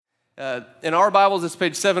In our Bibles, it's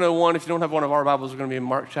page 701. If you don't have one of our Bibles, we're going to be in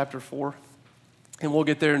Mark chapter 4, and we'll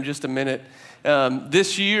get there in just a minute.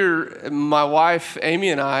 This year, my wife, Amy,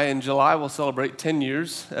 and I, in July, will celebrate 10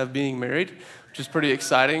 years of being married, which is pretty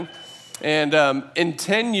exciting. And in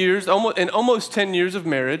 10 years, almost 10 years of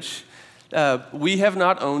marriage, we have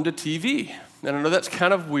not owned a TV. And I know that's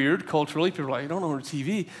kind of weird culturally. People are like, you don't own a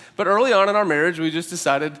TV. But early on in our marriage, we just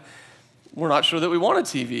decided we're not sure that we want a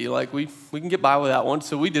TV. Like, we can get by without one,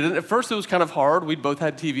 so we did it. At first, it was kind of hard. We'd both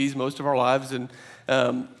had TVs most of our lives,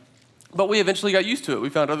 but we eventually got used to it. We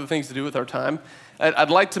found other things to do with our time. I'd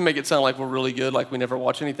like to make it sound like we're really good, like we never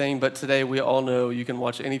watch anything, but today we all know you can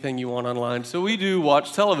watch anything you want online. So we do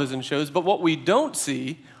watch television shows, but what we don't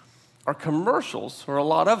see are commercials, or a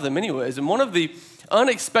lot of them anyways. And one of the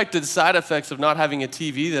unexpected side effects of not having a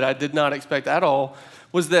TV that I did not expect at all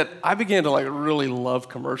was that I began to really love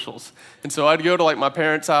commercials. And so I'd go to my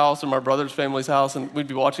parents' house or my brother's family's house, and we'd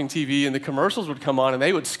be watching TV, and the commercials would come on, and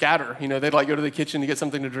they would scatter. You know, they'd go to the kitchen to get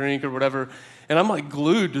something to drink or whatever, and I'm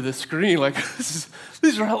glued to the screen,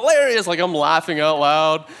 these are hilarious. I'm laughing out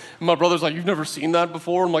loud. And my brother's like, you've never seen that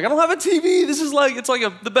before? I'm like, I don't have a TV. This is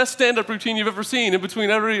the best stand-up routine you've ever seen in between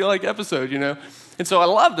every episode, you know? And so I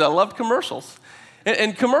loved it. I loved commercials.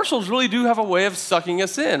 And commercials really do have a way of sucking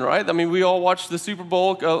us in, right? I mean, we all watched the Super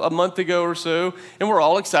Bowl a month ago or so, and we're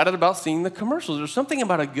all excited about seeing the commercials. There's something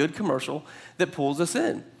about a good commercial that pulls us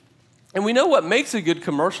in. And we know what makes a good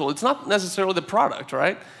commercial. It's not necessarily the product,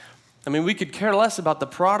 right? I mean, we could care less about the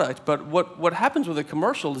product, but what happens with a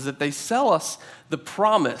commercial is that they sell us the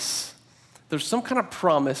promise. There's some kind of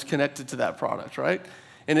promise connected to that product, right?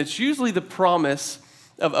 And it's usually the promise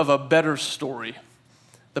of a better story.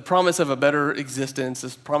 The promise of a better existence,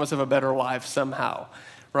 the promise of a better life somehow,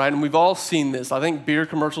 right? And we've all seen this. I think beer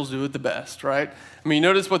commercials do it the best, right? I mean, you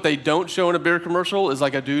notice what they don't show in a beer commercial is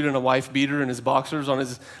a dude in a wife beater and his boxers on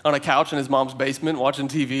a couch in his mom's basement watching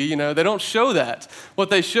TV, you know? They don't show that. What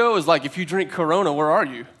they show is if you drink Corona, where are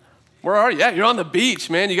you? Where are you? Yeah, you're on the beach,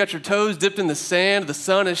 man. You got your toes dipped in the sand. The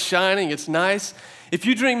sun is shining. It's nice. If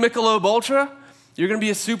you drink Michelob Ultra, you're going to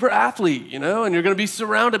be a super athlete, you know, and you're going to be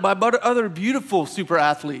surrounded by other beautiful super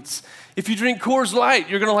athletes. If you drink Coors Light,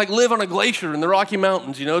 you're going to live on a glacier in the Rocky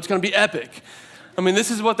Mountains, you know, it's going to be epic. I mean,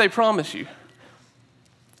 this is what they promise you.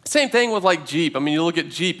 Same thing with Jeep. I mean, you look at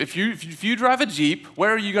Jeep. If you drive a Jeep,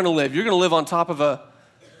 where are you going to live? You're going to live on top of a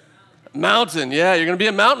mountain. Yeah, you're going to be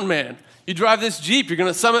a mountain man. You drive this Jeep, you're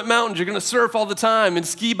going to summit mountains, you're going to surf all the time and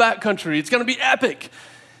ski backcountry. It's going to be epic.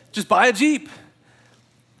 Just buy a Jeep.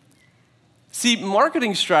 See,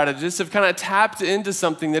 marketing strategists have kind of tapped into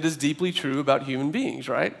something that is deeply true about human beings,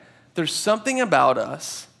 right? There's something about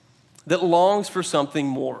us that longs for something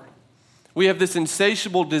more. We have this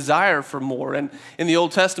insatiable desire for more. And in the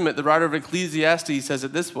Old Testament, the writer of Ecclesiastes says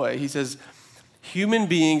it this way. He says, human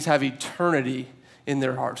beings have eternity in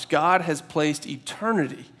their hearts. God has placed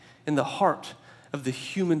eternity in the heart of the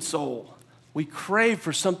human soul. We crave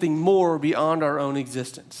for something more beyond our own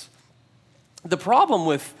existence. The problem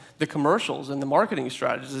with the commercials and the marketing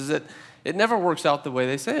strategies is that it never works out the way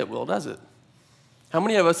they say it will, does it? How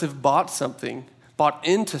many of us have bought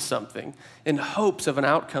into something in hopes of an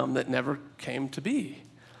outcome that never came to be?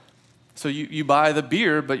 So you buy the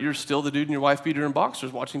beer, but you're still the dude in your wife beater and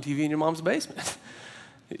boxers watching TV in your mom's basement.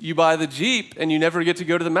 You buy the Jeep, and you never get to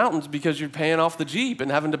go to the mountains because you're paying off the Jeep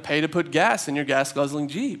and having to pay to put gas in your gas-guzzling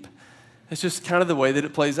Jeep. It's just kind of the way that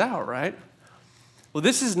it plays out, right? Well,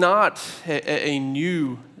 this is not a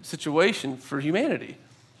new situation for humanity.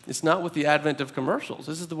 It's not with the advent of commercials.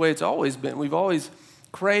 This is the way it's always been. We've always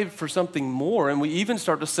craved for something more, and we even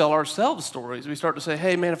start to sell ourselves stories. We start to say,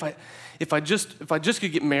 hey, man, if I just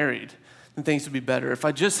could get married, then things would be better. If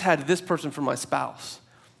I just had this person for my spouse.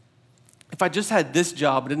 If I just had this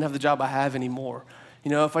job, but didn't have the job I have anymore.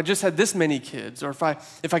 You know, if I just had this many kids, or if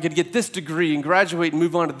I could get this degree and graduate and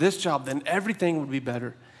move on to this job, then everything would be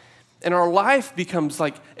better. And our life becomes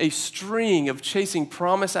a string of chasing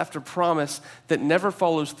promise after promise that never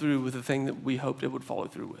follows through with the thing that we hoped it would follow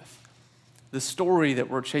through with. The story that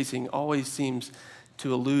we're chasing always seems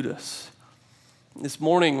to elude us. This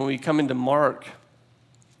morning when we come into Mark,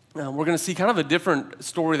 we're going to see kind of a different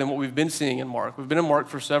story than what we've been seeing in Mark. We've been in Mark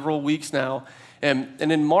for several weeks now, and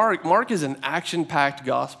in Mark is an action-packed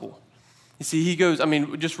gospel. You see, he goes,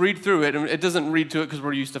 just read through it, and it doesn't read to it because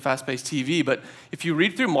we're used to fast-paced TV, but if you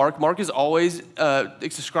read through Mark is always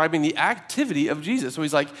describing the activity of Jesus. So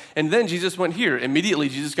he's like, and then Jesus went here. Immediately,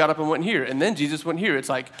 Jesus got up and went here, and then Jesus went here. It's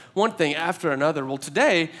one thing after another. Well,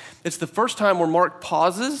 today, it's the first time where Mark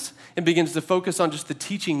pauses and begins to focus on just the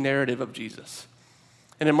teaching narrative of Jesus.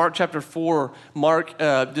 And in Mark chapter 4, Mark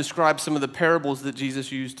describes some of the parables that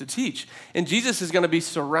Jesus used to teach. And Jesus is going to be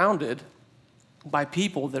surrounded by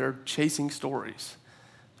people that are chasing stories.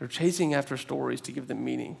 They're chasing after stories to give them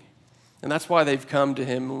meaning. And that's why they've come to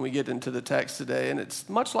him when we get into the text today. And it's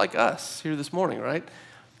much like us here this morning, right?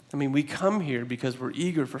 I mean, we come here because we're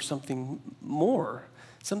eager for something more,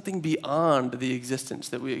 something beyond the existence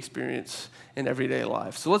that we experience in everyday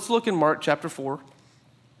life. So let's look in Mark chapter 4,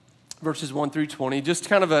 verses 1 through 20. Just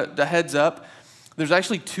kind of a heads up, there's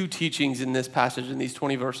actually two teachings in this passage, in these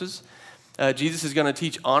 20 verses. Jesus is going to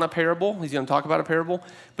teach on a parable. He's going to talk about a parable.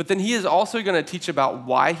 But then he is also going to teach about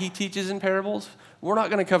why he teaches in parables. We're not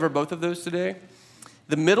going to cover both of those today.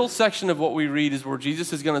 The middle section of what we read is where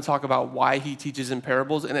Jesus is going to talk about why he teaches in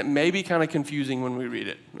parables, and it may be kind of confusing when we read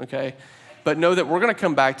it, okay? But know that we're going to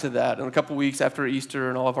come back to that in a couple weeks after Easter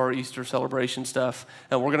and all of our Easter celebration stuff,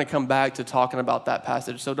 and we're going to come back to talking about that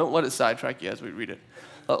passage. So don't let it sidetrack you as we read it.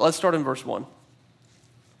 Let's start in verse 1.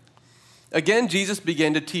 Again, Jesus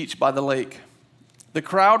began to teach by the lake. The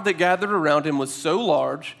crowd that gathered around him was so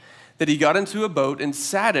large that he got into a boat and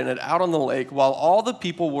sat in it out on the lake while all the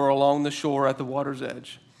people were along the shore at the water's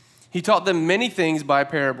edge. He taught them many things by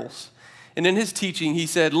parables. And in his teaching, he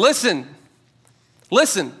said, Listen,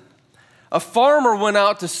 a farmer went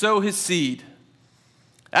out to sow his seed.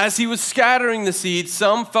 As he was scattering the seed,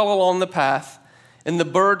 some fell along the path, and the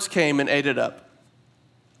birds came and ate it up.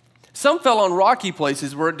 Some fell on rocky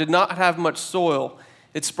places where it did not have much soil.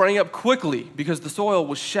 It sprang up quickly because the soil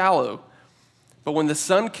was shallow. But when the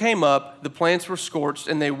sun came up, the plants were scorched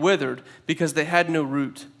and they withered because they had no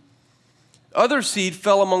root. Other seed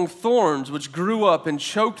fell among thorns, which grew up and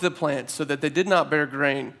choked the plants so that they did not bear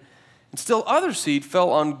grain. And still other seed fell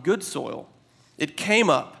on good soil. It came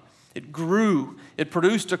up, it grew, it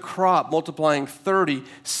produced a crop multiplying 30,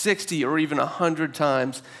 60, or even 100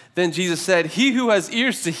 times. Then Jesus said, He who has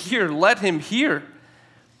ears to hear, let him hear.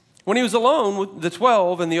 When he was alone with the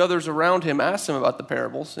 12 and the others around him asked him about the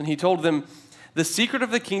parables, and he told them, The secret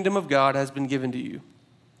of the kingdom of God has been given to you.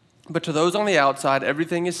 But to those on the outside,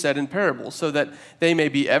 everything is said in parables, so that they may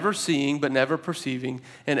be ever seeing but never perceiving,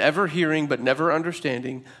 and ever hearing but never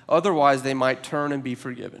understanding. Otherwise, they might turn and be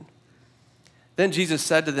forgiven. Then Jesus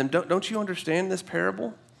said to them, Don't you understand this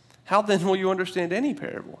parable? How then will you understand any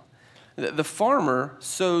parable? The farmer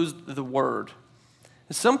sows the word.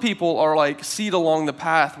 Some people are like seed along the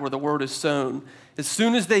path where the word is sown. As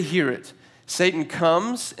soon as they hear it, Satan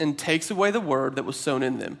comes and takes away the word that was sown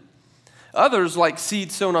in them. Others, like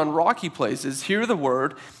seed sown on rocky places, hear the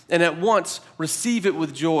word and at once receive it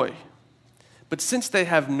with joy. But since they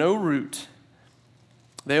have no root,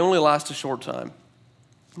 they only last a short time.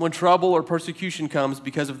 When trouble or persecution comes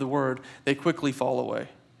because of the word, they quickly fall away.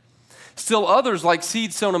 Still others, like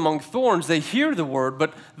seed sown among thorns, they hear the word,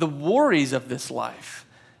 but the worries of this life,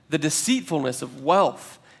 the deceitfulness of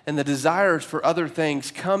wealth, and the desires for other things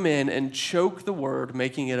come in and choke the word,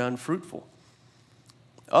 making it unfruitful.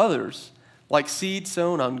 Others, like seed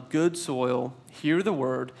sown on good soil, hear the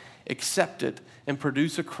word, accept it, and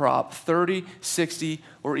produce a crop 30, 60,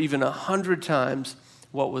 or even 100 times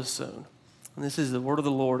what was sown. And this is the word of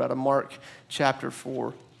the Lord out of Mark chapter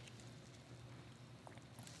 4.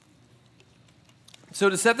 So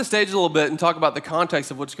to set the stage a little bit and talk about the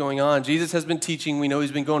context of what's going on, Jesus has been teaching. We know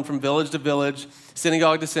he's been going from village to village,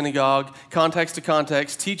 synagogue to synagogue, context to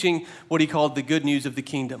context, teaching what he called the good news of the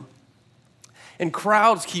kingdom. And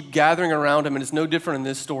crowds keep gathering around him, and it's no different in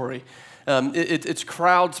this story. It's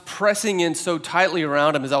crowds pressing in so tightly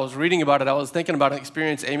around him. As I was reading about it, I was thinking about an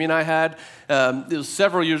experience Amy and I had. It was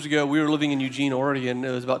several years ago. We were living in Eugene, Oregon.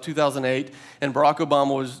 It was about 2008, and Barack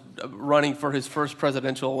Obama was running for his first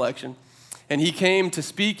presidential election. And he came to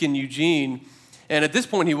speak in Eugene, and at this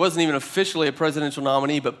point, he wasn't even officially a presidential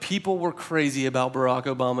nominee, but people were crazy about Barack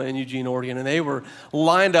Obama in Eugene, Oregon, and they were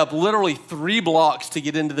lined up literally 3 blocks to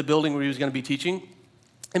get into the building where he was going to be teaching.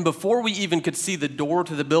 And before we even could see the door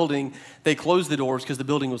to the building, they closed the doors because the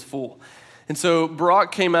building was full. And so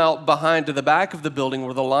Barack came out behind to the back of the building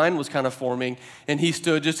where the line was kind of forming, and he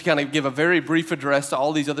stood just to kind of give a very brief address to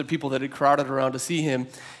all these other people that had crowded around to see him.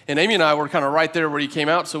 And Amy and I were kind of right there where he came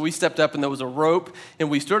out, so we stepped up and there was a rope, and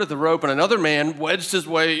we stood at the rope, and another man wedged his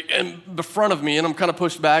way in the front of me, and I'm kind of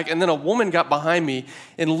pushed back, and then a woman got behind me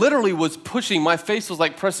and literally was pushing. My face was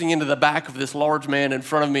like pressing into the back of this large man in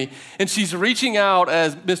front of me, and she's reaching out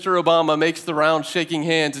as Mr. Obama makes the round, shaking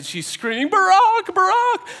hands, and she's screaming, Barack,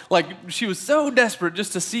 Barack, like she was so desperate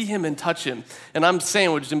just to see him and touch him. And I'm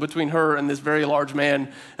sandwiched in between her and this very large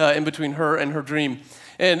man, in between her and her dream.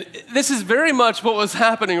 And this is very much what was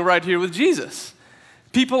happening right here with Jesus.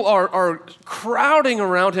 People are crowding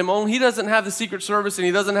around him. Only he doesn't have the Secret Service and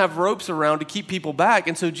he doesn't have ropes around to keep people back.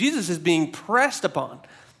 And so Jesus is being pressed upon.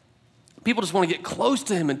 People just want to get close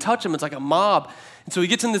to him and touch him. It's like a mob. And so he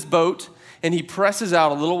gets in this boat and he presses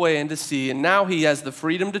out a little way into sea. And now he has the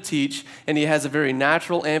freedom to teach, and he has a very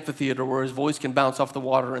natural amphitheater where his voice can bounce off the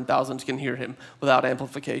water and thousands can hear him without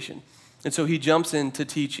amplification. And so he jumps into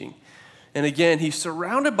teaching. And again, he's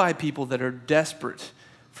surrounded by people that are desperate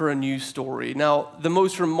for a new story. Now, the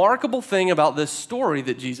most remarkable thing about this story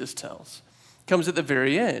that Jesus tells comes at the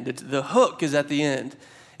very end. The hook is at the end.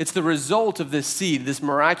 It's the result of this seed, this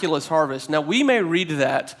miraculous harvest. Now, we may read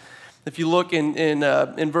that. If you look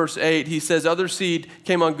in verse 8, he says, other seed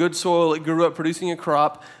came on good soil. It grew up producing a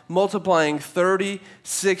crop, multiplying 30,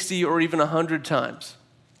 60, or even 100 times.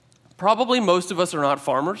 Probably most of us are not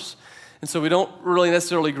farmers, and so we don't really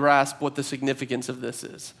necessarily grasp what the significance of this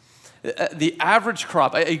is. The average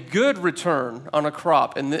crop, a good return on a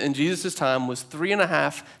crop in Jesus' time was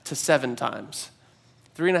 3.5 to 7 times.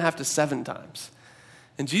 3.5 to 7 times.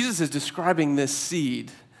 And Jesus is describing this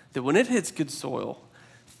seed that when it hits good soil,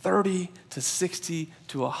 30 to 60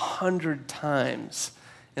 to 100 times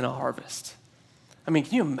in a harvest. I mean,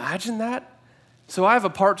 can you imagine that? So I have a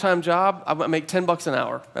part-time job. I make $10 an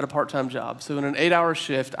hour at a part-time job. So in an 8-hour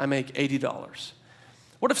shift, I make $80.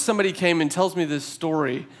 What if somebody came and tells me this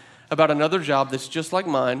story about another job that's just like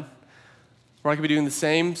mine, where I could be doing the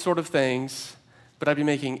same sort of things, but I'd be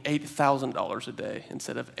making $8,000 a day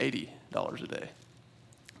instead of $80 a day?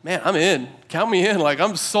 Man, I'm in. Count me in. Like,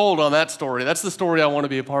 I'm sold on that story. That's the story I want to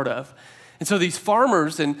be a part of. And so these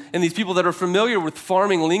farmers and these people that are familiar with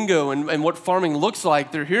farming lingo and what farming looks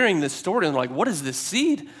like, they're hearing this story and they're like, what is this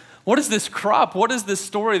seed? What is this crop? What is this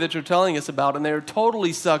story that you're telling us about? And they're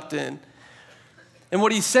totally sucked in. And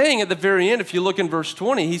what he's saying at the very end, if you look in verse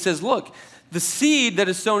 20, he says, look, the seed that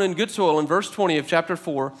is sown in good soil in verse 20 of chapter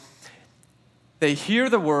 4, they hear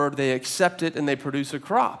the word, they accept it, and they produce a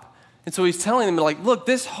crop. And so he's telling them, like, look,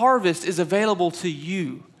 this harvest is available to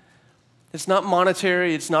you. It's not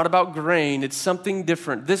monetary. It's not about grain. It's something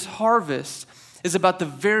different. This harvest is about the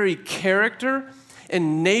very character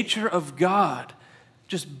and nature of God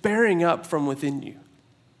just bearing up from within you,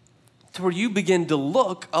 to where you begin to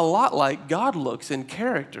look a lot like God looks in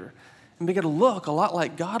character, and begin to look a lot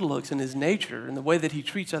like God looks in his nature and the way that he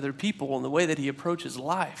treats other people and the way that he approaches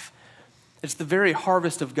life. It's the very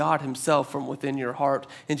harvest of God himself from within your heart.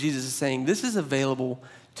 And Jesus is saying, this is available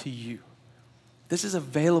to you. This is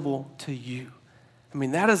available to you. I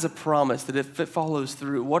mean, that is a promise that if it follows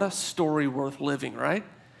through, what a story worth living, right?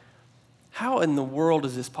 How in the world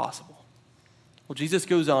is this possible? Well, Jesus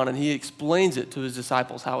goes on and he explains it to his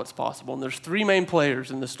disciples how it's possible. And there's 3 main players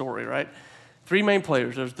in the story, right? 3 main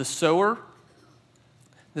players. There's the sower,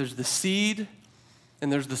 there's the seed,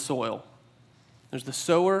 and there's the soil. There's the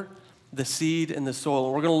sower, the seed, and the soil.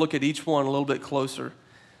 And we're going to look at each one a little bit closer.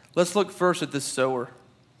 Let's look first at the sower.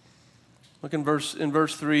 Look in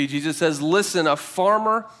verse 3. Jesus says, listen, a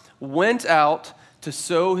farmer went out to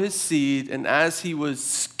sow his seed, and as he was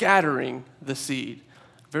scattering the seed.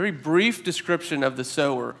 Very brief description of the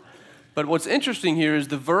sower. But what's interesting here is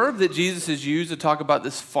the verb that Jesus has used to talk about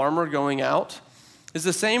this farmer going out is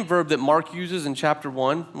the same verb that Mark uses in chapter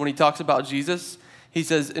 1 when he talks about Jesus. He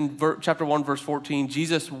says in chapter 1, verse 14,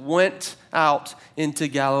 Jesus went out into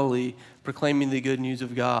Galilee proclaiming the good news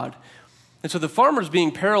of God. And so the farmer's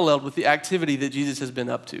being paralleled with the activity that Jesus has been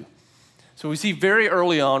up to. So we see very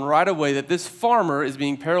early on, right away, that this farmer is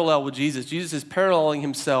being paralleled with Jesus. Jesus is paralleling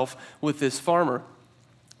himself with this farmer.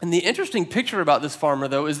 And the interesting picture about this farmer,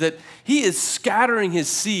 though, is that he is scattering his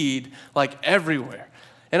seed like everywhere.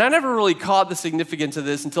 And I never really caught the significance of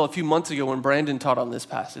this until a few months ago when Brandon taught on this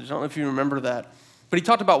passage. I don't know if you remember that. But he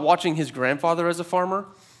talked about watching his grandfather as a farmer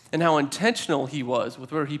and how intentional he was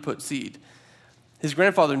with where he put seed. His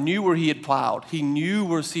grandfather knew where he had plowed. He knew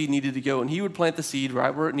where seed needed to go, and he would plant the seed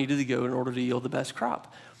right where it needed to go in order to yield the best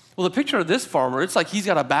crop. Well, the picture of this farmer, it's like he's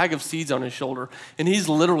got a bag of seeds on his shoulder, and he's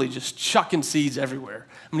literally just chucking seeds everywhere.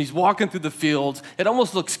 I mean, he's walking through the fields. It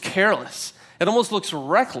almost looks careless. It almost looks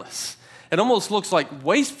reckless. It almost looks like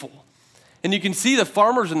wasteful. And you can see the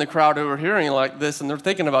farmers in the crowd who are hearing like this, and they're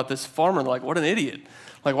thinking about this farmer, and they're like, what an idiot.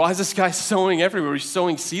 Like, why is this guy sowing everywhere? He's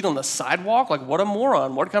sowing seed on the sidewalk? Like, what a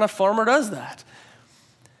moron. What kind of farmer does that?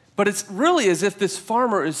 But it's really as if this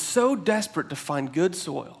farmer is so desperate to find good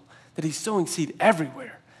soil that he's sowing seed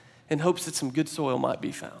everywhere in hopes that some good soil might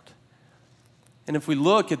be found. And if we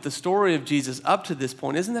look at the story of Jesus up to this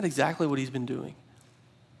point, isn't that exactly what he's been doing?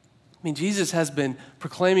 I mean, Jesus has been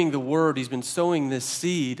proclaiming the word. He's been sowing this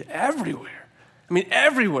seed everywhere. I mean,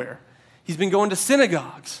 everywhere. He's been going to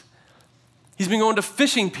synagogues. He's been going to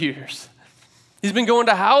fishing piers. He's been going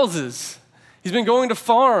to houses. He's been going to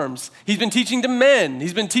farms. He's been teaching to men.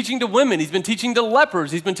 He's been teaching to women. He's been teaching to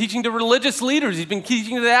lepers. He's been teaching to religious leaders. He's been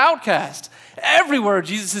teaching to the outcast. Everywhere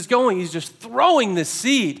Jesus is going, he's just throwing this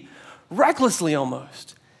seed, recklessly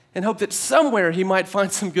almost, in hope that somewhere he might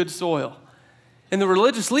find some good soil. And the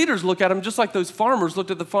religious leaders look at him just like those farmers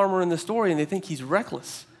looked at the farmer in the story, and they think he's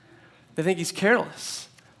reckless. They think he's careless.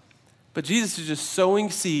 But Jesus is just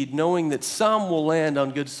sowing seed, knowing that some will land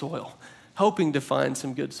on good soil, hoping to find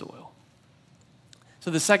some good soil.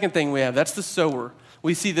 So the second thing we have, that's the sower.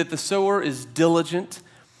 We see that the sower is diligent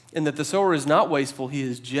and that the sower is not wasteful, he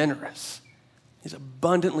is generous. He's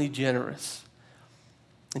abundantly generous.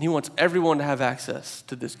 And he wants everyone to have access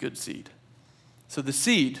to this good seed. So the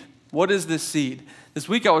seed, what is this seed? This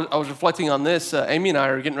week I was reflecting on this. Amy and I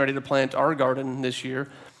are getting ready to plant our garden this year.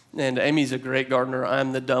 And Amy's a great gardener.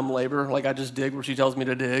 I'm the dumb laborer. Like, I just dig where she tells me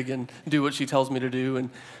to dig and do what she tells me to do. And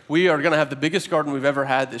we are going to have the biggest garden we've ever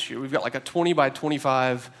had this year. We've got like a 20 by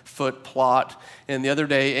 25 foot plot. And the other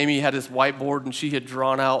day, Amy had this whiteboard and she had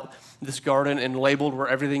drawn out this garden and labeled where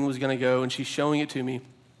everything was going to go. And she's showing it to me.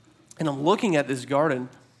 And I'm looking at this garden.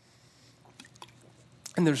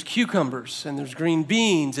 And there's cucumbers, and there's green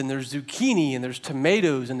beans, and there's zucchini, and there's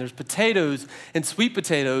tomatoes, and there's potatoes, and sweet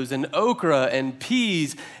potatoes, and okra, and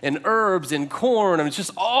peas, and herbs, and corn, and it's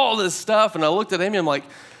just all this stuff. And I looked at Amy, I'm like,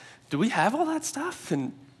 do we have all that stuff?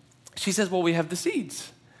 And she says, well, we have the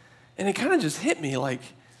seeds. And it kind of just hit me like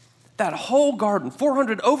that whole garden,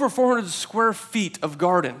 over 400 square feet of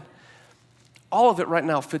garden, all of it right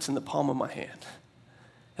now fits in the palm of my hand.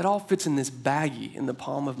 It all fits in this baggie in the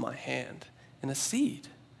palm of my hand. In a seed.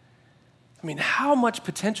 I mean, how much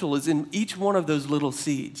potential is in each one of those little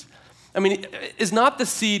seeds? I mean, is not the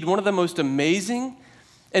seed one of the most amazing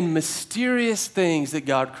and mysterious things that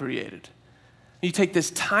God created? You take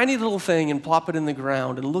this tiny little thing and plop it in the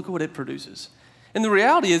ground and look at what it produces. And the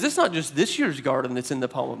reality is, it's not just this year's garden that's in the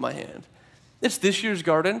palm of my hand. It's this year's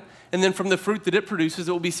garden, and then from the fruit that it produces,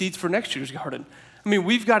 it will be seeds for next year's garden. I mean,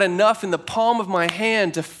 we've got enough in the palm of my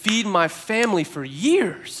hand to feed my family for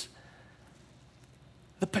years.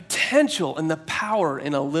 The potential and the power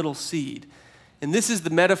in a little seed. And this is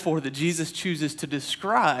the metaphor that Jesus chooses to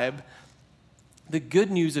describe the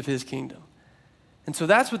good news of his kingdom. And so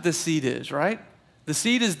that's what the seed is, right? The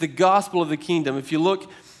seed is the gospel of the kingdom. If you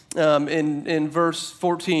look in verse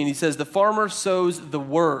 14, he says, the farmer sows the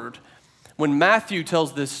word. When Matthew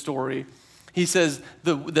tells this story, he says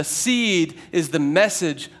the seed is the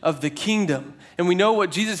message of the kingdom. And we know what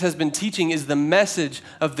Jesus has been teaching is the message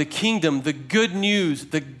of the kingdom, the good news,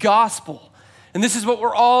 the gospel. And this is what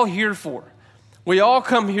we're all here for. We all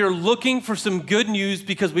come here looking for some good news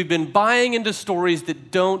because we've been buying into stories that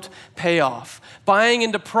don't pay off, buying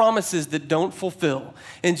into promises that don't fulfill.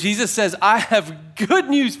 And Jesus says, I have good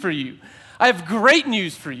news for you. I have great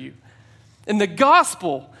news for you. And the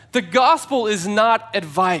gospel is not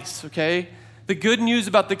advice, okay? The good news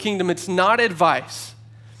about the kingdom, it's not advice.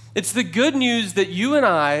 It's the good news that you and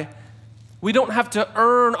I, we don't have to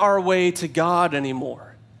earn our way to God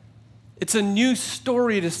anymore. It's a new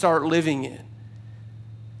story to start living in.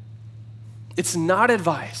 It's not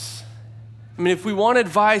advice. I mean, if we want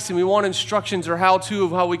advice and we want instructions or how-to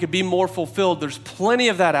of how we could be more fulfilled, there's plenty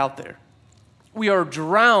of that out there. We are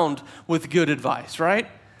drowned with good advice, right?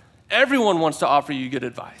 Everyone wants to offer you good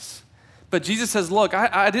advice. But Jesus says, look,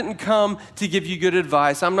 I didn't come to give you good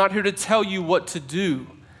advice. I'm not here to tell you what to do.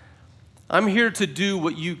 I'm here to do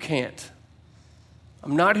what you can't.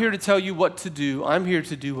 I'm not here to tell you what to do. I'm here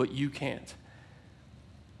to do what you can't.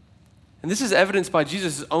 And this is evidenced by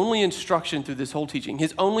Jesus' only instruction through this whole teaching.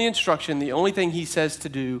 His only instruction, the only thing he says to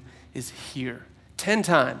do is hear. 10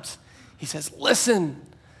 times. He says, listen.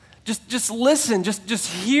 Just listen. Just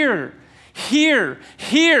hear. Hear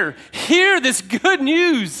this good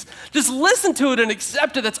news. Just listen to it and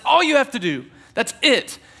accept it. That's all you have to do. That's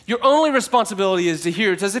it. Your only responsibility is to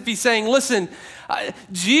hear. It's as if he's saying, listen,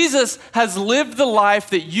 Jesus has lived the life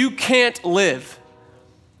that you can't live.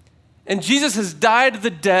 And Jesus has died the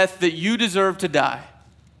death that you deserve to die.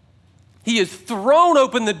 He has thrown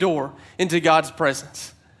open the door into God's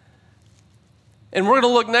presence. And we're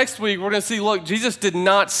going to look next week, we're going to see, look, Jesus did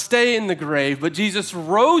not stay in the grave, but Jesus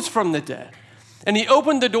rose from the dead. And he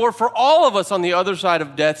opened the door for all of us on the other side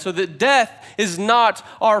of death so that death is not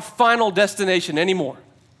our final destination anymore.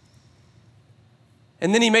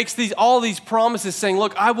 And then he makes all these promises saying,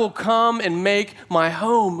 look, I will come and make my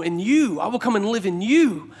home in you. I will come and live in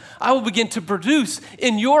you. I will begin to produce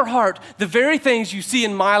in your heart the very things you see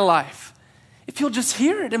in my life. If you'll just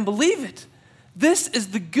hear it and believe it. This is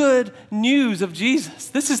the good news of Jesus.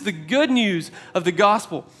 This is the good news of the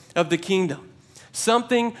gospel of the kingdom.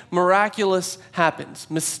 Something miraculous happens.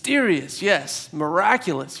 Mysterious, yes.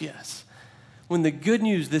 Miraculous, yes. When the good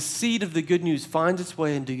news, the seed of the good news finds its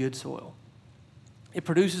way into good soil, it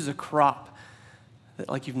produces a crop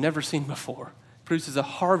like you've never seen before. It produces a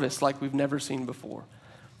harvest like we've never seen before.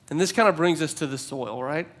 And this kind of brings us to the soil,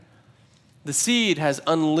 right? The seed has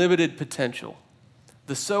unlimited potential.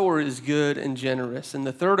 The sower is good and generous. And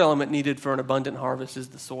the third element needed for an abundant harvest is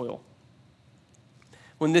the soil.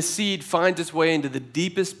 When this seed finds its way into the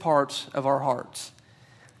deepest parts of our hearts,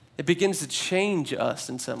 it begins to change us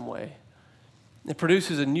in some way. It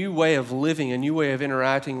produces a new way of living, a new way of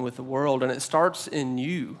interacting with the world, and it starts in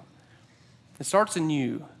you. It starts in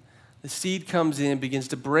you. The seed comes in, begins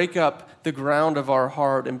to break up the ground of our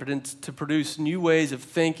heart and begins to produce new ways of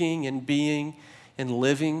thinking and being and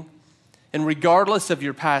living. And regardless of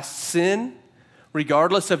your past sin,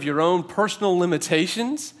 regardless of your own personal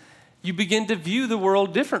limitations, you begin to view the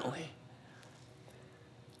world differently.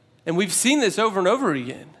 And we've seen this over and over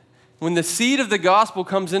again. When the seed of the gospel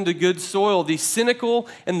comes into good soil, the cynical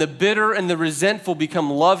and the bitter and the resentful become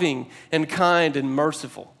loving and kind and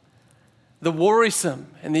merciful. The worrisome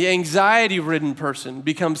and the anxiety-ridden person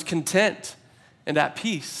becomes content and at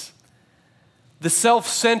peace. The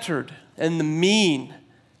self-centered and the mean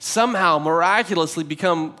somehow miraculously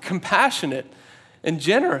become compassionate and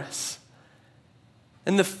generous.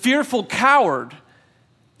 And the fearful coward,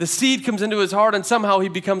 the seed comes into his heart and somehow he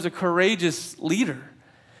becomes a courageous leader.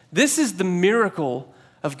 This is the miracle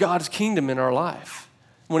of God's kingdom in our life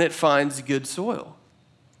when it finds good soil.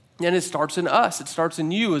 And it starts in us. It starts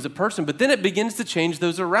in you as a person, but then it begins to change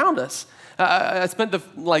those around us. I spent the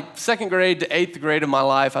second grade to eighth grade of my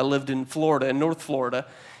life. I lived in Florida, in North Florida,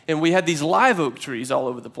 and we had these live oak trees all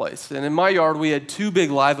over the place. And in my yard, we had 2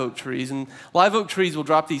 big live oak trees, and live oak trees will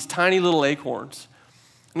drop these tiny little acorns.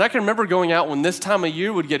 And I can remember going out when this time of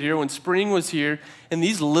year would get here, when spring was here, and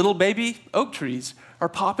these little baby oak trees are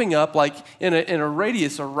popping up like in a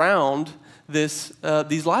radius around these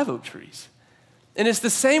live oak trees. And it's the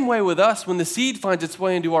same way with us. When the seed finds its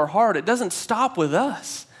way into our heart, it doesn't stop with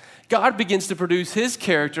us. God begins to produce his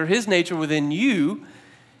character, his nature within you,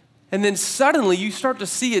 and then suddenly you start to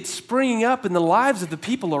see it springing up in the lives of the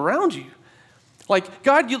people around you. Like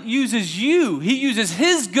God uses you. He uses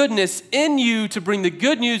his goodness in you to bring the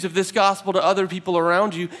good news of this gospel to other people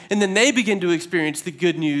around you, and then they begin to experience the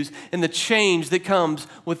good news and the change that comes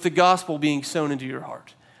with the gospel being sown into your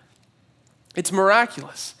heart. It's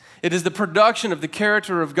miraculous. It is the production of the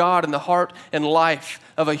character of God in the heart and life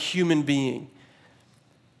of a human being.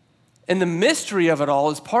 And the mystery of it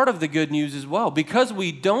all is part of the good news as well, because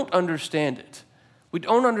we don't understand it. We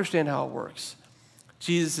don't understand how it works.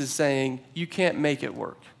 Jesus is saying, you can't make it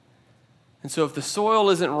work. And so if the soil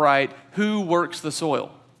isn't right, who works the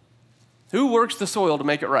soil? Who works the soil to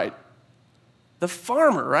make it right? The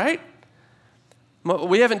farmer, right?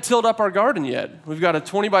 We haven't tilled up our garden yet. We've got a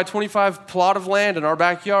 20 by 25 plot of land in our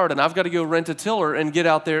backyard, and I've got to go rent a tiller and get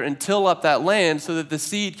out there and till up that land so that the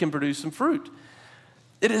seed can produce some fruit.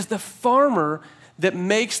 It is the farmer that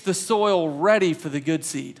makes the soil ready for the good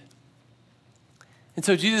seed. And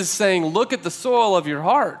so Jesus is saying, look at the soil of your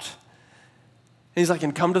heart. And he's like,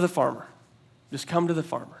 and come to the farmer. Just come to the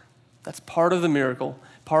farmer. That's part of the miracle,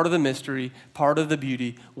 part of the mystery, part of the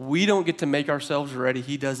beauty. We don't get to make ourselves ready.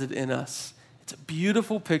 He does it in us. It's a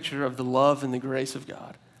beautiful picture of the love and the grace of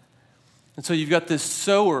God. And so you've got this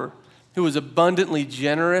sower who is abundantly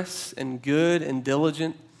generous and good and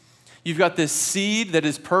diligent. You've got this seed that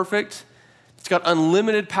is perfect. It's got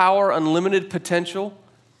unlimited power, unlimited potential.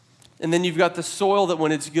 And then you've got the soil that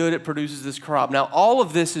when it's good, it produces this crop. Now, all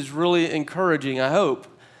of this is really encouraging, I hope.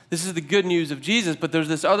 This is the good news of Jesus, but there's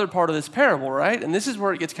this other part of this parable, right? And this is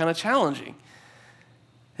where it gets kind of challenging.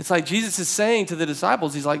 It's like Jesus is saying to the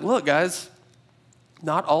disciples, he's like, look, guys,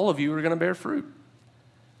 not all of you are going to bear fruit.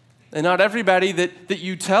 And not everybody that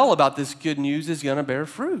you tell about this good news is going to bear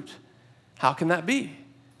fruit. How can that be?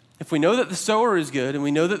 If we know that the sower is good and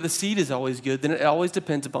we know that the seed is always good, then it always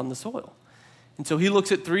depends upon the soil. And so he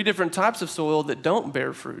looks at 3 different types of soil that don't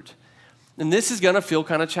bear fruit. And this is going to feel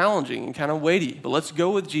kind of challenging and kind of weighty, but let's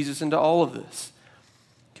go with Jesus into all of this.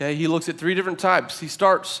 Okay, he looks at 3 different types. He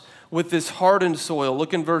starts with this hardened soil.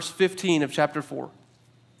 Look in verse 15 of chapter 4.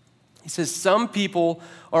 He says, some people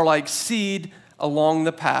are like seed along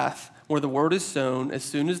the path where the word is sown. As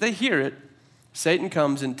soon as they hear it, Satan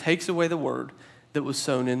comes and takes away the word that was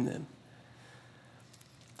sown in them.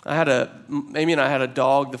 Amy and I had a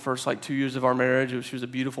dog the first 2 years of our marriage. She was a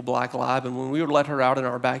beautiful black lab, and when we would let her out in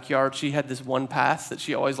our backyard, she had this one path that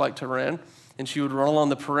she always liked to run, and she would run along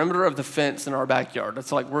the perimeter of the fence in our backyard.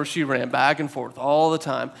 That's like where she ran back and forth all the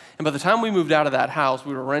time. And by the time we moved out of that house,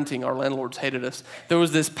 we were renting. Our landlords hated us. There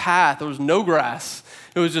was this path. There was no grass.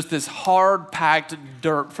 It was just this hard-packed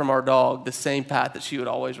dirt from our dog, the same path that she would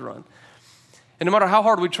always run. And no matter how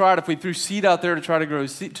hard we tried, if we threw seed out there to try to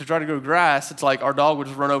grow grass, it's like our dog would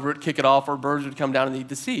just run over it, kick it off, or birds would come down and eat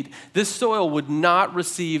the seed. This soil would not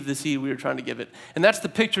receive the seed we were trying to give it. And that's the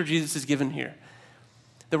picture Jesus is given here.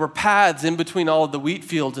 There were paths in between all of the wheat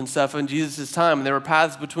fields and stuff in Jesus' time, and there were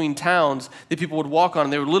paths between towns that people would walk on,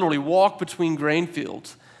 and they would literally walk between grain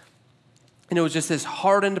fields. And it was just this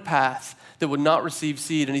hardened path that would not receive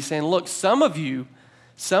seed. And he's saying, look, some of you,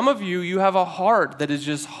 you have a heart that is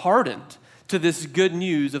just hardened to this good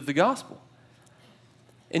news of the gospel.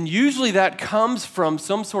 And usually that comes from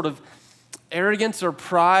some sort of arrogance or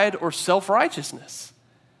pride or self-righteousness.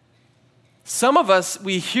 Some of us,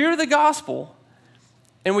 we hear the gospel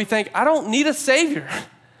and we think, I don't need a savior.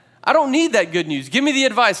 I don't need that good news. Give me the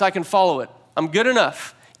advice, I can follow it. I'm good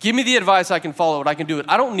enough. Give me the advice, I can follow it. I can do it.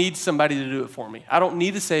 I don't need somebody to do it for me. I don't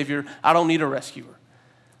need a savior. I don't need a rescuer.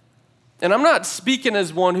 And I'm not speaking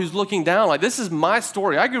as one who's looking down. Like, this is my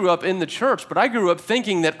story. I grew up in the church, but I grew up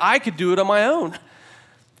thinking that I could do it on my own.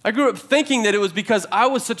 I grew up thinking that it was because I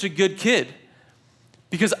was such a good kid,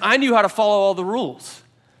 because I knew how to follow all the rules.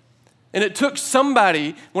 And it took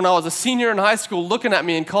somebody when I was a senior in high school looking at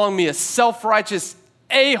me and calling me a self-righteous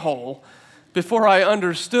a-hole before I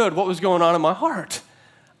understood what was going on in my heart.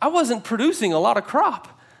 I wasn't producing a lot of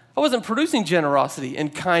crop. I wasn't producing generosity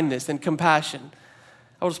and kindness and compassion.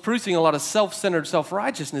 I was producing a lot of self-centered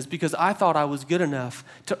self-righteousness because I thought I was good enough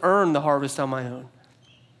to earn the harvest on my own.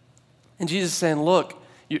 And Jesus is saying, look,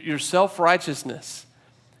 your self-righteousness,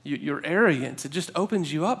 your arrogance, it just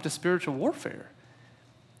opens you up to spiritual warfare.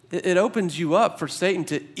 It opens you up for Satan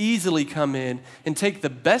to easily come in and take the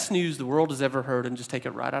best news the world has ever heard and just take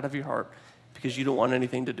it right out of your heart because you don't want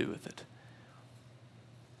anything to do with it.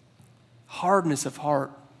 Hardness of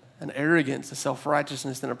heart, an arrogance, a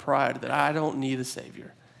self-righteousness, and a pride that I don't need a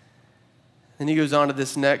savior. Then he goes on to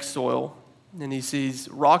this next soil, and he sees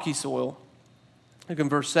rocky soil. Look in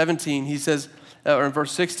verse 17, he says, or in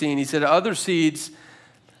verse 16, he said, other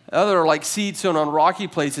are like seeds sown on rocky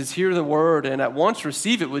places, hear the word, and at once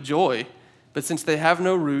receive it with joy. But since they have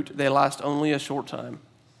no root, they last only a short time.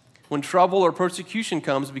 When trouble or persecution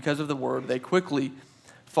comes because of the word, they quickly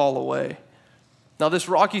fall away. Now, this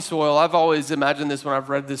rocky soil, I've always imagined this when I've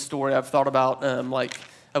read this story. I've thought about like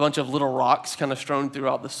a bunch of little rocks kind of strewn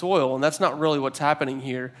throughout the soil, and that's not really what's happening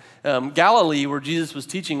here. Galilee, where Jesus was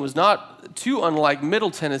teaching, was not too unlike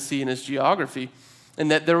Middle Tennessee in its geography, in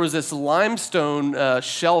that there was this limestone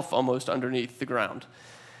shelf almost underneath the ground.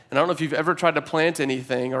 And I don't know if you've ever tried to plant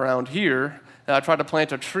anything around here. I tried to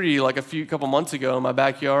plant a tree like a couple months ago in my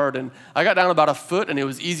backyard, and I got down about a foot, and it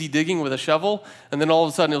was easy digging with a shovel, and then all of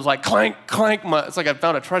a sudden it was like clank, clank. It's like I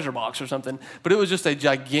found a treasure box or something, but it was just a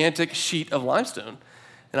gigantic sheet of limestone.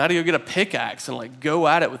 And I had to go get a pickaxe and like go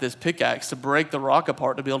at it with this pickaxe to break the rock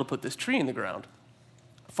apart to be able to put this tree in the ground.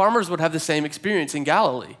 Farmers would have the same experience in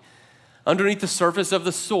Galilee. Underneath the surface of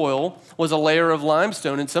the soil was a layer of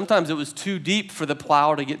limestone, and sometimes it was too deep for the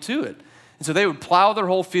plow to get to it. And so they would plow their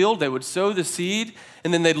whole field, they would sow the seed,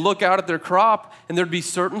 and then they'd look out at their crop, and there'd be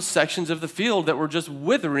certain sections of the field that were just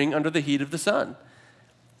withering under the heat of the sun.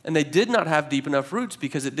 And they did not have deep enough roots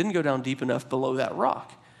because it didn't go down deep enough below that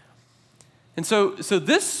rock. And so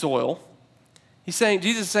this soil,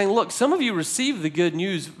 Jesus is saying, look, some of you receive the good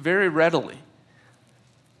news very readily,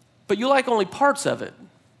 but you like only parts of it.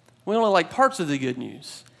 We only like parts of the good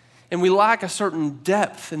news. And we lack a certain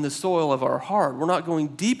depth in the soil of our heart. We're not going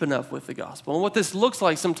deep enough with the gospel. And what this looks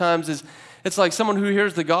like sometimes is it's like someone who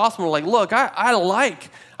hears the gospel and like, look,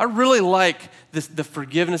 I really like the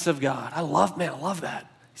forgiveness of God. I love that.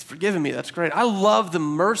 He's forgiven me. That's great. I love the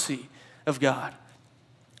mercy of God.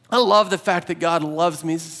 I love the fact that God loves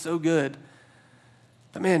me. This is so good.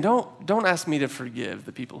 But man, don't ask me to forgive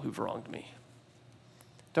the people who've wronged me.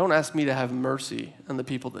 Don't ask me to have mercy on the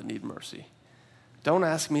people that need mercy. Don't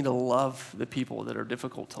ask me to love the people that are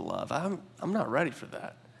difficult to love. I'm not ready for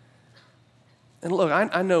that. And look,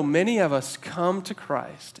 I know many of us come to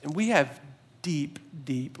Christ, and we have deep,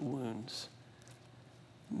 deep wounds.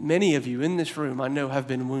 Many of you in this room, I know, have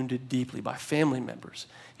been wounded deeply by family members.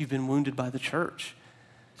 You've been wounded by the church.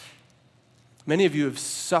 Many of you have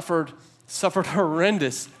suffered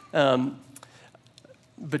horrendous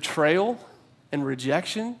betrayal and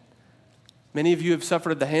rejection. Many of you have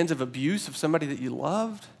suffered at the hands of abuse of somebody that you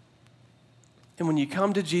loved. And when you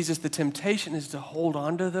come to Jesus, the temptation is to hold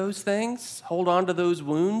on to those things, hold on to those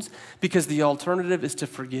wounds, because the alternative is to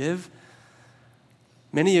forgive.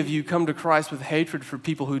 Many of you come to Christ with hatred for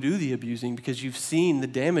people who do the abusing because you've seen the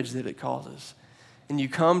damage that it causes. And you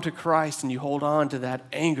come to Christ and you hold on to that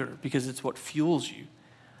anger because it's what fuels you.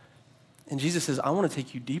 And Jesus says, I want to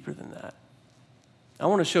take you deeper than that. I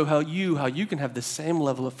want to show how you can have the same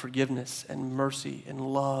level of forgiveness and mercy and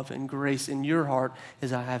love and grace in your heart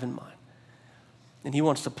as I have in mine. And he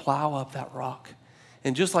wants to plow up that rock.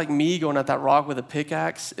 And just like me going at that rock with a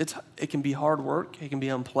pickaxe, it can be hard work. It can be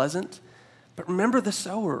unpleasant. But remember the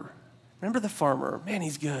sower. Remember the farmer. Man,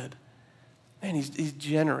 he's good. Man, he's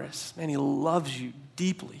generous. Man, he loves you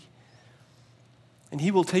deeply. And he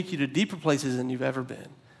will take you to deeper places than you've ever been.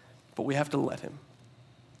 But we have to let him.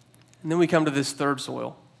 And then we come to this third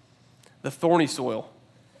soil, the thorny soil.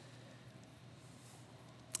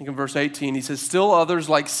 In verse 18, he says, still others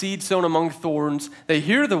like seed sown among thorns, they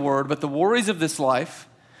hear the word, but the worries of this life,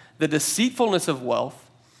 the deceitfulness of wealth,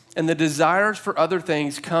 and the desires for other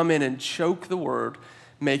things come in and choke the word,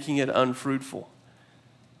 making it unfruitful.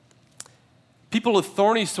 People with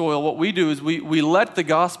thorny soil, what we do is we let the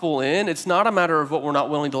gospel in. It's not a matter of what we're not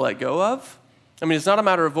willing to let go of. I mean, it's not a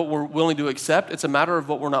matter of what we're willing to accept. It's a matter of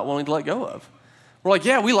what we're not willing to let go of. We're like,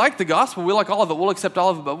 yeah, we like the gospel. We like all of it. We'll accept all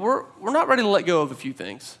of it. But we're not ready to let go of a few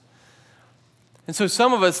things. And so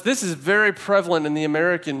some of us, this is very prevalent in the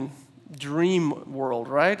American dream world,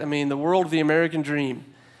 right? I mean, the world of the American dream.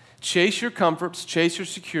 Chase your comforts. Chase your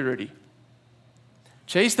security.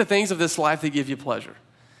 Chase the things of this life that give you pleasure.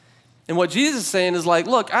 And what Jesus is saying is like,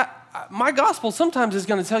 look, my gospel sometimes is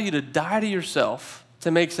going to tell you to die to yourself to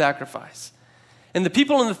make sacrifice. And the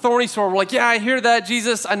people in the thorny soil were like, yeah, I hear that,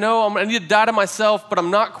 Jesus. I know I need to die to myself, but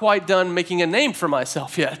I'm not quite done making a name for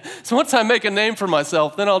myself yet. So once I make a name for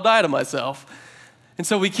myself, then I'll die to myself. And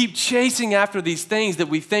so we keep chasing after these things that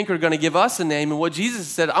we think are going to give us a name. And what Jesus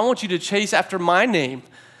said, I want you to chase after my name.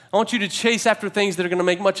 I want you to chase after things that are going to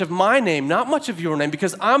make much of my name, not much of your name,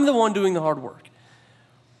 because I'm the one doing the hard work.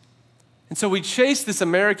 And so we chase this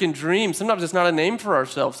American dream. Sometimes it's not a name for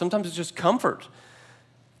ourselves. Sometimes it's just comfort.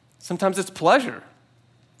 Sometimes it's pleasure.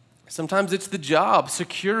 Sometimes it's the job,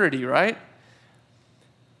 security, right?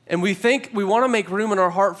 And we think we want to make room in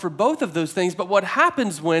our heart for both of those things, but what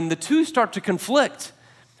happens when the two start to conflict?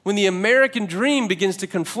 When the American dream begins to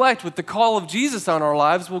conflict with the call of Jesus on our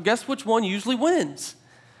lives, well, guess which one usually wins?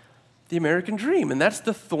 The American dream, and that's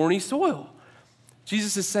the thorny soil.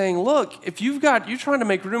 Jesus is saying, look, if you're trying to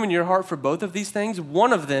make room in your heart for both of these things,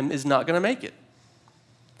 one of them is not going to make it.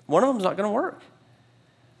 One of them is not going to work.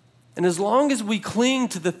 And as long as we cling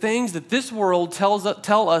to the things that this world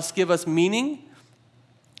tell us give us meaning,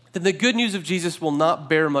 then the good news of Jesus will not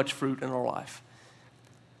bear much fruit in our life.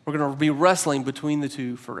 We're going to be wrestling between the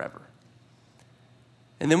two forever.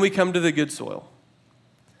 And then we come to the good soil.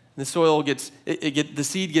 The soil the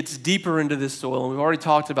seed gets deeper into this soil, and we've already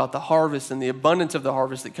talked about the harvest and the abundance of the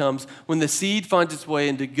harvest that comes when the seed finds its way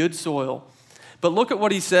into good soil. But look at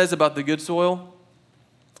what he says about the good soil.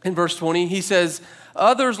 In verse 20, he says,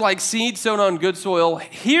 others like seed sown on good soil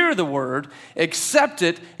hear the word, accept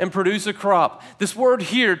it, and produce a crop. This word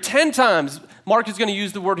hear, 10 times, Mark is going to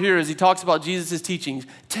use the word hear as he talks about Jesus' teachings.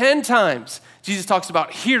 10 times Jesus talks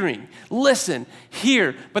about hearing, listen,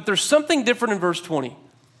 hear. But there's something different in verse 20.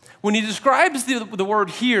 When he describes the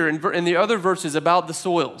word hear in the other verses about the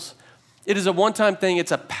soils, it is a one-time thing.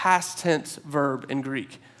 It's a past tense verb in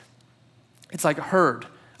Greek. It's like heard.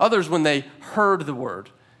 Others, when they heard the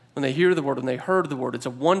word, when they hear the word, when they heard the word, it's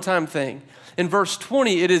a one-time thing. In verse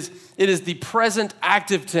 20, it is the present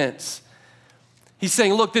active tense. He's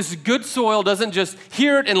saying, look, this good soil doesn't just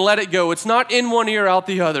hear it and let it go. It's not in one ear, out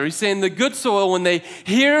the other. He's saying the good soil, when they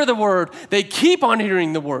hear the word, they keep on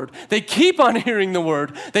hearing the word. They keep on hearing the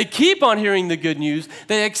word. They keep on hearing the good news.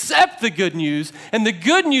 They accept the good news, and the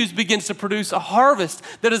good news begins to produce a harvest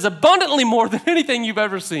that is abundantly more than anything you've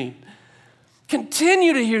ever seen.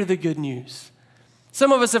 Continue to hear the good news.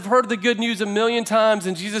 Some of us have heard the good news a million times,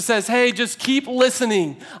 and Jesus says, hey, just keep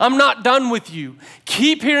listening. I'm not done with you.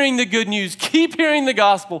 Keep hearing the good news. Keep hearing the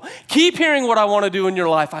gospel. Keep hearing what I want to do in your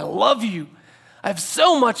life. I love you. I have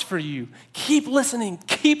so much for you. Keep listening.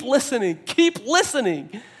 Keep listening. Keep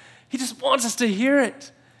listening. He just wants us to hear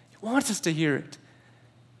it. He wants us to hear it.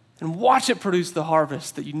 And watch it produce the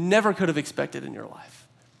harvest that you never could have expected in your life.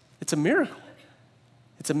 It's a miracle.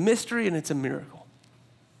 It's a mystery, and it's a miracle.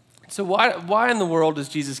 So why in the world does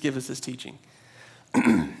Jesus give us this teaching?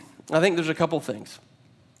 I think there's a couple things.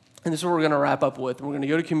 And this is what we're going to wrap up with. And we're going to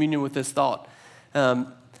go to communion with this thought.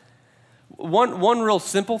 One real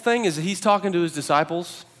simple thing is that he's talking to his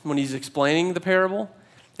disciples when he's explaining the parable.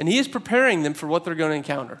 And he is preparing them for what they're going to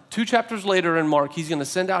encounter. 2 chapters later in Mark, he's going to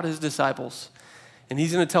send out his disciples. And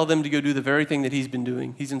he's going to tell them to go do the very thing that he's been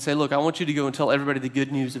doing. He's going to say, look, I want you to go and tell everybody the good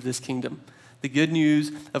news of this kingdom, the good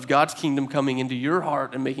news of God's kingdom coming into your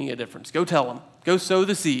heart and making a difference. Go tell them. Go sow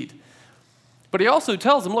the seed. But he also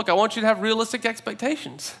tells them, look, I want you to have realistic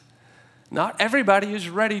expectations. Not everybody is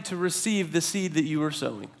ready to receive the seed that you are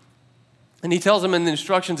sowing. And he tells them in the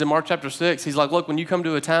instructions in Mark chapter 6, he's like, look, when you come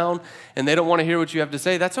to a town and they don't want to hear what you have to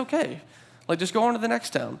say, that's okay. Like, just go on to the next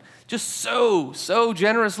town. Just sow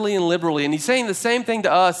generously and liberally. And he's saying the same thing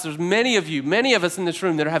to us. There's many of us in this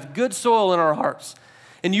room that have good soil in our hearts.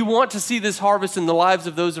 And you want to see this harvest in the lives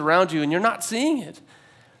of those around you, and you're not seeing it.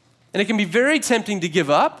 And it can be very tempting to give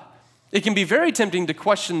up. It can be very tempting to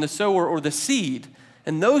question the sower or the seed.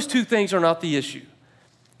 And those two things are not the issue.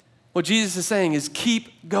 What Jesus is saying is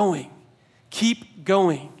keep going. Keep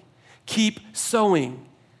going. Keep sowing.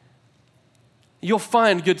 You'll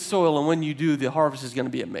find good soil, and when you do, the harvest is going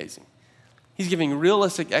to be amazing. He's giving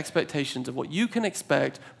realistic expectations of what you can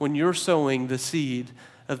expect when you're sowing the seed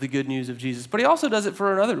of the good news of Jesus. But he also does it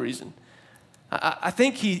for another reason. I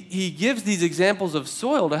think he gives these examples of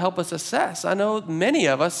soil to help us assess. I know many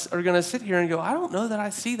of us are going to sit here and go, I don't know that I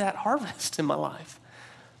see that harvest in my life.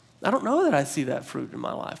 I don't know that I see that fruit in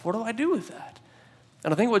my life. What do I do with that?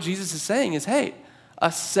 And I think what Jesus is saying is, hey,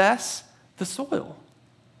 assess the soil.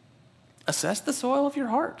 Assess the soil of your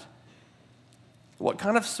heart. What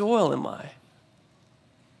kind of soil am I?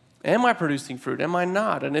 Am I producing fruit? Am I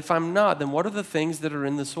not? And if I'm not, then what are the things that are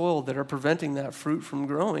in the soil that are preventing that fruit from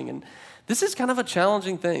growing? And this is kind of a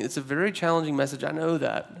challenging thing. It's a very challenging message. I know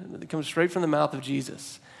that. It comes straight from the mouth of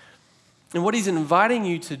Jesus. And what he's inviting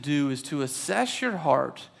you to do is to assess your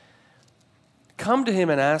heart. Come to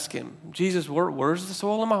him and ask him, Jesus, where's the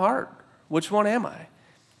soil in my heart? Which one am I?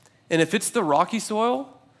 And if it's the rocky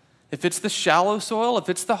soil, if it's the shallow soil, if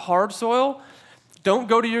it's the hard soil, don't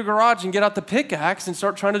go to your garage and get out the pickaxe and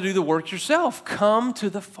start trying to do the work yourself. Come to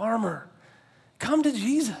the farmer. Come to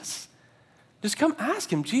Jesus. Just come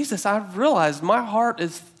ask him, Jesus, I've realized my heart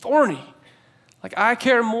is thorny. Like, I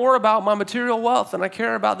care more about my material wealth than I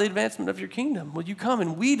care about the advancement of your kingdom. Will you come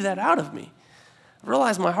and weed that out of me? I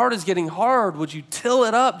realize my heart is getting hard. Would you till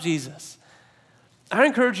it up, Jesus? I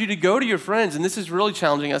encourage you to go to your friends, and this is really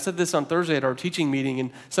challenging. I said this on Thursday at our teaching meeting,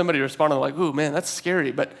 and somebody responded like, ooh, man, that's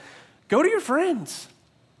scary. But go to your friends.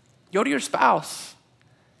 Go to your spouse.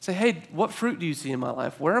 Say, hey, what fruit do you see in my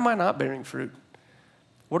life? Where am I not bearing fruit?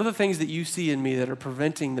 What are the things that you see in me that are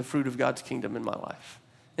preventing the fruit of God's kingdom in my life?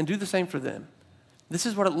 And do the same for them. This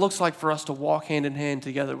is what it looks like for us to walk hand in hand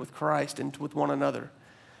together with Christ and with one another.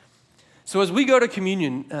 So as we go to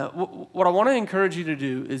communion, what I want to encourage you to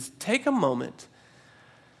do is take a moment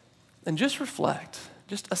and just reflect.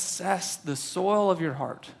 Just assess the soil of your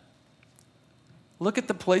heart. Look at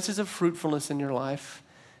the places of fruitfulness in your life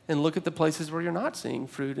and look at the places where you're not seeing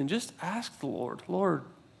fruit and just ask the Lord, Lord,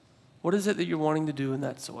 what is it that you're wanting to do in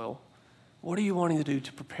that soil? What are you wanting to do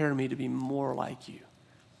to prepare me to be more like you?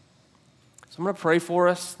 So I'm going to pray for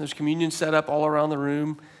us. There's communion set up all around the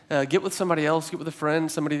room. Get with somebody else, get with a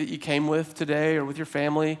friend, somebody that you came with today or with your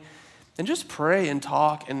family, and just pray and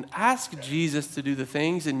talk and ask Jesus to do the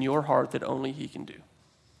things in your heart that only he can do.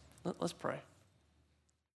 Let's pray.